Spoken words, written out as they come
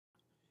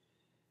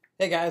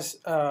Hey guys,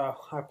 I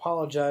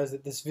apologize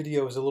that this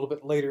video is a little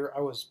bit later.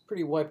 I was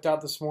pretty wiped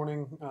out this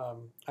morning.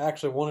 I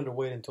actually wanted to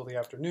wait until the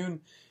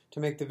afternoon to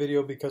make the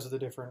video because of the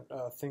different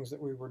things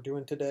that we were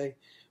doing today,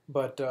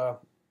 but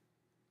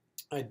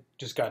I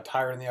just got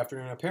tired in the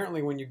afternoon.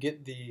 Apparently when you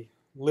get the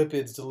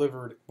lipids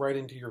delivered right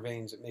into your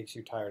veins, it makes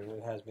you tired, and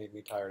it has made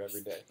me tired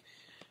every day.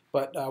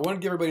 But I want to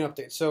give everybody an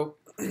update. So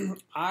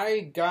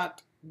I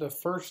got the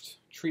first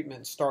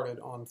treatment started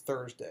on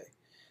Thursday,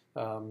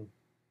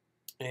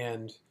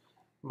 and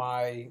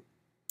my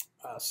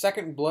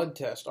second blood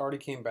test already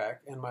came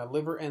back, and my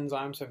liver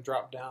enzymes have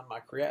dropped down. My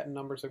creatinine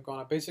numbers have gone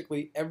up.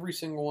 Basically, every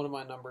single one of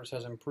my numbers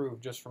has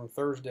improved just from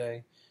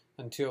Thursday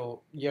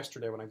until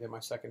yesterday when I did my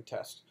second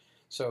test.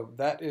 So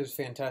that is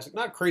fantastic.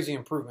 Not crazy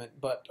improvement,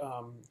 but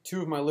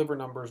two of my liver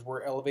numbers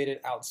were elevated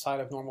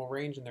outside of normal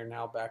range, and they're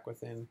now back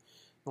within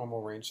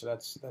normal range. So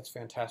that's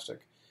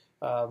fantastic.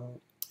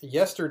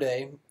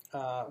 Yesterday,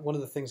 one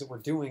of the things that we're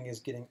doing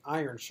is getting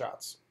iron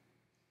shots.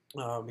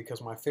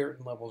 Because my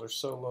ferritin levels are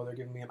so low, they're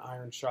giving me an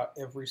iron shot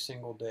every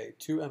single day,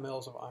 2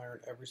 mLs of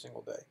iron every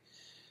single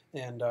day.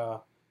 And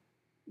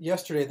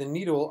yesterday, the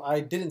needle,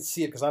 I didn't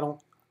see it because I don't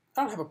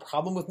have a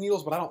problem with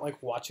needles, but I don't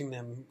like watching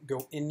them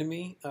go into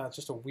me. It's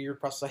just a weird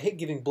process. I hate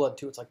giving blood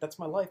too. It's like, that's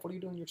my life. What are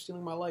you doing? You're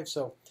stealing my life.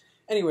 So,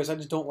 anyways, I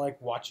just don't like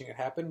watching it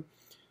happen.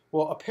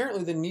 Well,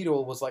 apparently the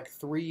needle was like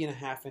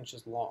 3.5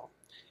 inches long,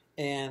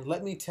 and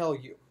let me tell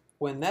you,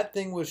 when that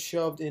thing was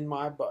shoved in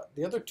my butt,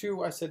 the other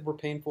two I said were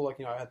painful,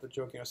 like, I had the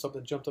joke,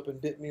 something jumped up and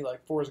bit me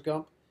like Forrest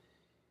Gump.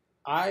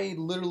 I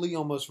literally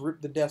almost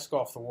ripped the desk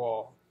off the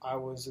wall. I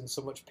was in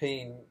so much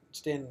pain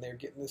standing there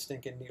getting this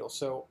stinking needle.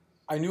 So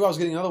I knew I was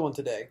getting another one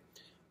today.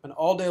 And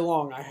all day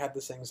long I had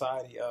this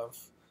anxiety of,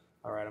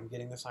 all right, I'm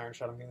getting this iron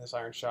shot, I'm getting this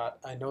iron shot.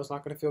 I know it's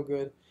not going to feel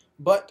good.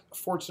 But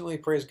fortunately,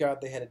 praise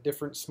God, they had a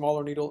different,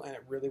 smaller needle, and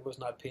it really was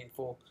not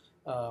painful.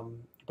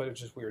 But it was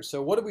just weird.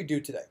 So what did we do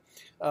today?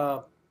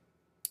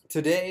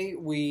 Today,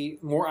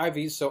 more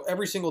IVs, so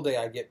every single day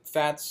I get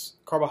fats,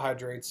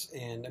 carbohydrates,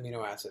 and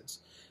amino acids,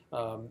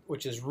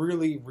 which is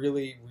really,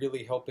 really,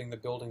 really helping the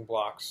building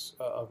blocks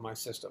of my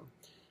system.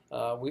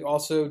 We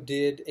also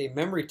did a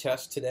memory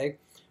test today.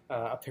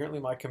 Apparently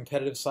my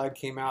competitive side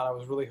came out. I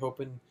was really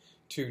hoping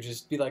to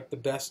just be like the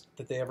best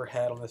that they ever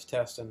had on this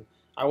test, and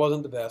I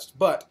wasn't the best,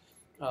 but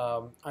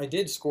I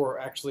did score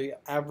actually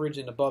average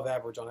and above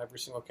average on every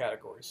single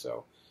category.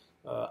 So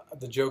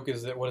the joke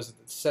is that,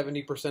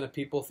 70% of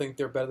people think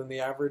they're better than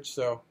the average.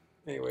 So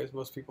anyways,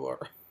 most people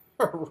are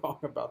wrong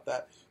about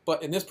that.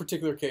 But in this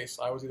particular case,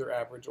 I was either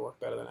average or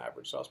better than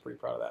average, so I was pretty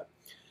proud of that.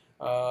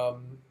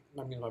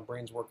 I mean, my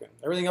brain's working.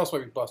 Everything else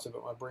might be busted,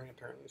 but my brain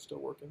apparently is still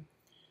working.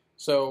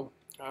 So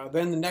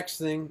then the next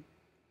thing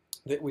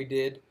that we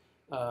did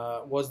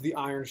was the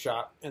iron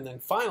shot. And then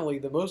finally,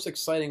 the most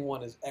exciting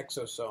one is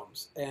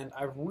exosomes. And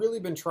I've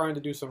really been trying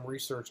to do some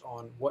research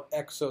on what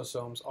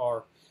exosomes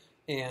are.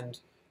 And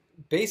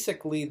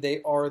basically, they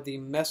are the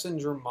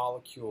messenger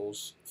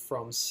molecules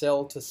from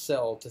cell to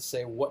cell to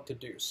say what to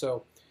do.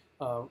 So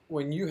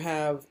when you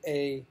have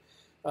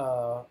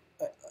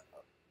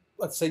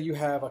let's say you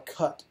have a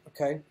cut,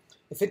 okay?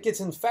 If it gets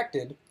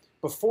infected,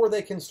 before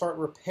they can start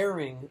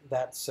repairing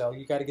that cell,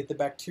 you got to get the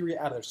bacteria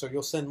out of there. So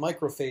you'll send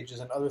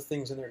macrophages and other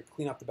things in there to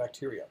clean up the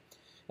bacteria.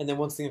 And then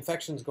once the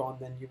infection's gone,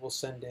 then you will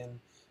send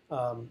in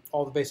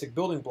all the basic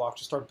building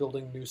blocks to start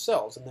building new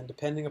cells. And then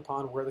depending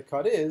upon where the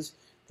cut is,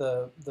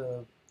 the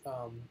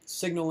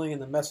signaling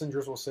and the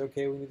messengers will say,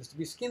 okay, we need this to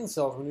be skin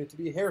cells, we need it to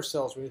be hair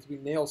cells, we need it to be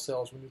nail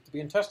cells, we need it to be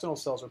intestinal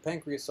cells or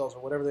pancreas cells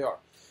or whatever they are.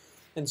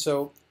 And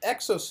so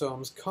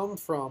exosomes come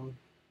from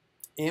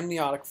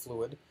amniotic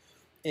fluid,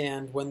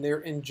 and when they're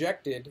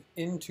injected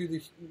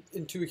into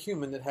a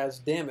human that has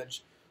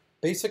damage,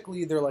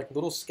 basically they're like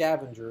little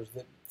scavengers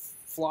that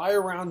fly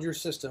around your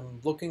system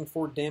looking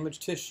for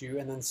damaged tissue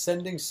and then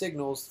sending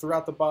signals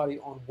throughout the body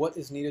on what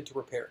is needed to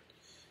repair it.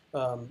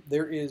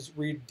 There is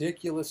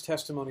ridiculous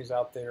testimonies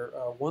out there.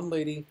 One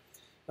lady,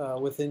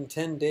 within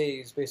 10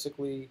 days,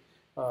 basically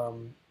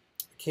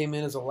came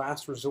in as a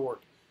last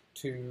resort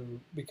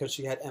because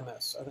she had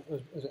MS. I think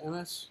was it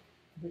MS?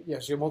 Yeah,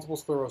 she had multiple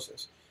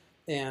sclerosis,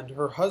 and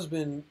her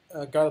husband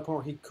got to the point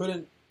where he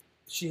couldn't.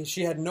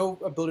 She had no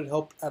ability to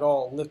help at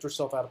all, lift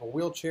herself out of a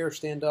wheelchair,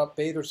 stand up,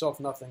 bathe herself,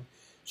 nothing.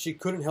 She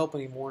couldn't help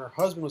anymore, and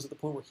her husband was at the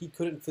point where he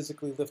couldn't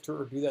physically lift her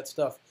or do that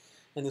stuff.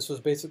 And this was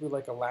basically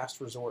like a last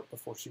resort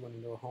before she went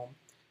into her home.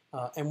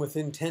 And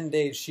within 10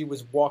 days, she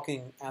was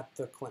walking at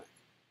the clinic.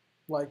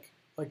 Like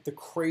the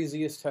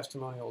craziest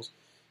testimonials.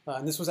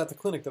 And this was at the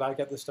clinic that I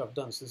got this stuff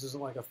done. So this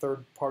isn't like a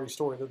third-party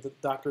story. The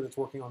doctor that's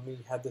working on me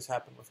had this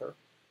happen with her.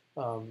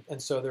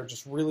 And so they're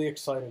just really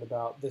excited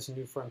about this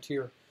new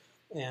frontier.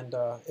 And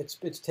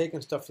it's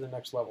taken stuff to the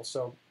next level.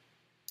 So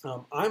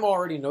I'm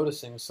already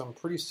noticing some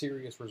pretty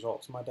serious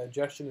results. My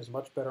digestion is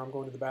much better. I'm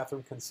going to the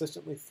bathroom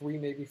consistently 3,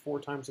 maybe 4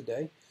 times a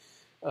day.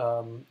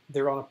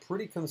 They're on a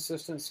pretty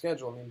consistent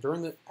schedule. I mean,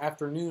 during the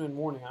afternoon and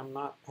morning, I'm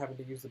not having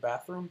to use the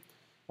bathroom.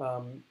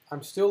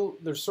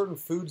 There's certain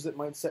foods that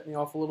might set me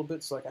off a little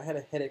bit. So like I had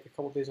a headache a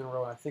couple days in a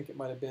row, and I think it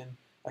might have been,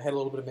 I had a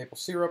little bit of maple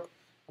syrup.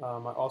 I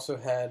also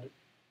had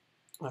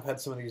I've had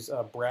some of these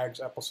Bragg's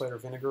apple cider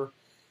vinegar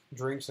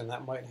drinks, and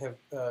that might have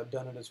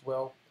done it as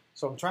well.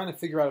 So I'm trying to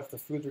figure out if the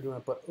foods are doing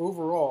it. But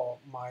overall,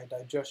 my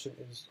digestion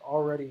is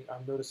already,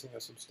 I'm noticing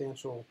a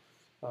substantial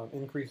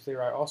increase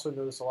there. I also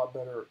notice a lot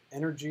better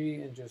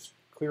energy and just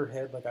clear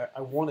head. Like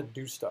I want to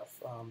do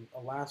stuff.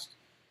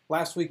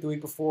 Last week, the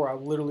week before, I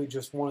literally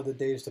just wanted the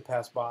days to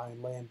pass by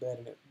and lay in bed,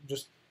 and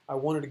I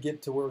wanted to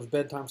get to where it was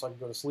bedtime so I could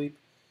go to sleep.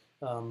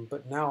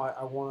 But now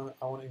I want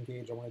to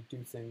engage. I want to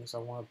do things. I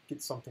want to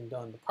get something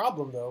done. The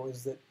problem, though,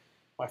 is that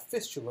my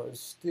fistula is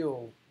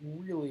still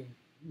really,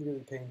 really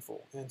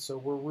painful, and so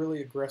we're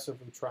really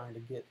aggressively trying to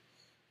get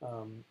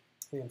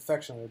the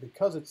infection there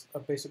because it's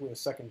basically a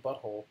second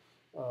butthole.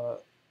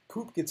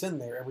 Poop gets in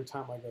there every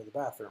time I go to the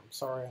bathroom.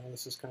 Sorry, I know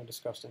this is kind of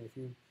disgusting. If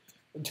you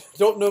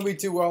don't know me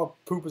too well,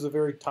 poop is a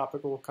very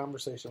topical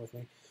conversation with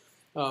me.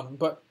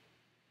 But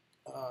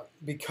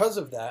because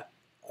of that,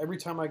 every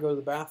time I go to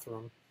the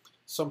bathroom,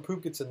 some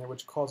poop gets in there,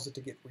 which causes it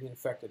to get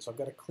reinfected. So I've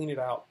got to clean it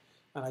out.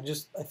 And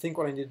I think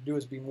what I need to do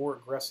is be more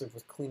aggressive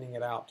with cleaning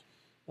it out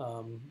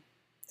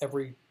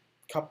every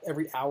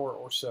hour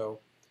or so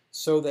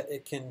that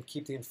it can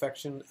keep the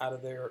infection out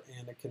of there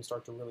and it can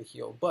start to really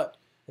heal. But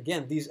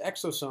again, these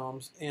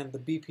exosomes and the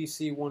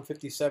BPC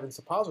 157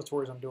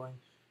 suppositories I'm doing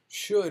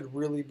should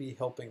really be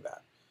helping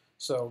that.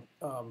 So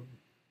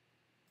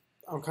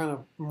I'm kind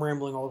of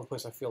rambling all over the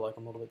place. I feel like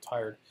I'm a little bit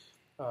tired.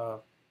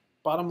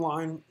 Bottom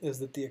line is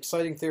that the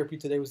exciting therapy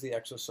today was the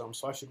exosome,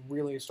 so I should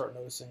really start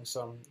noticing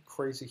some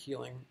crazy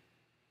healing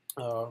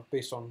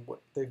based on what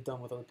they've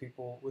done with other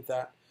people with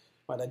that.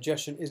 My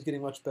digestion is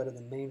getting much better.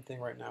 The main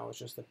thing right now is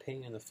just the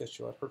pain in the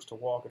fistula. It hurts to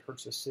walk. It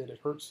hurts to sit. It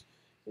hurts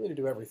really to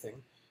do everything.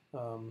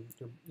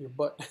 Your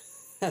butt,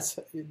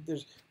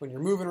 when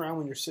you're moving around,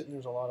 when you're sitting,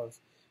 there's a lot of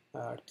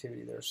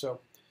activity there. So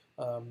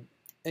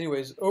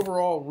anyways,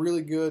 overall,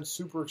 really good.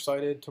 Super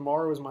excited.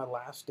 Tomorrow is my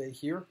last day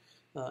here.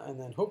 And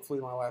then hopefully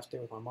my last day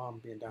with my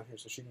mom being down here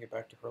so she can get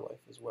back to her life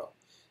as well.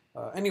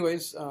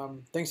 Anyways,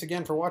 thanks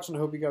again for watching. I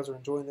hope you guys are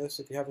enjoying this.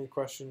 If you have any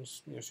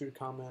questions, shoot a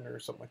comment or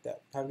something like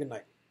that. Have a good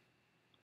night.